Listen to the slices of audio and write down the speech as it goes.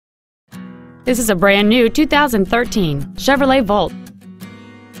This is a brand new 2013 Chevrolet Volt.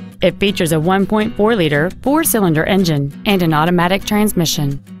 It features a 1.4-liter four-cylinder engine and an automatic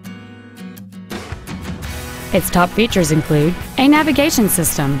transmission. Its top features include a navigation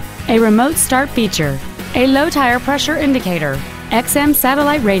system, a remote start feature, a low tire pressure indicator, XM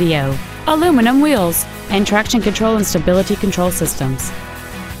satellite radio, aluminum wheels, and traction control and stability control systems.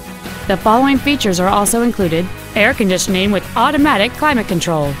 The following features are also included: air conditioning with automatic climate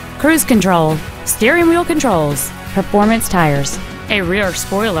control, cruise control, steering wheel controls, performance tires, a rear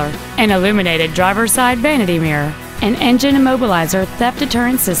spoiler, an illuminated driver's side vanity mirror, an engine immobilizer theft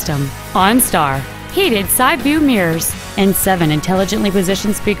deterrent system, OnStar, heated side view mirrors, and 7 intelligently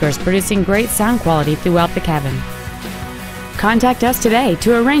positioned speakers producing great sound quality throughout the cabin. Contact us today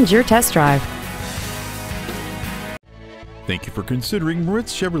to arrange your test drive. Thank you for considering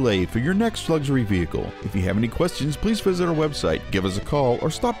Moritz Chevrolet for your next luxury vehicle. If you have any questions, please visit our website, give us a call, or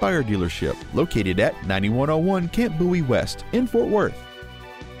stop by our dealership located at 9101 Camp Bowie West in Fort Worth.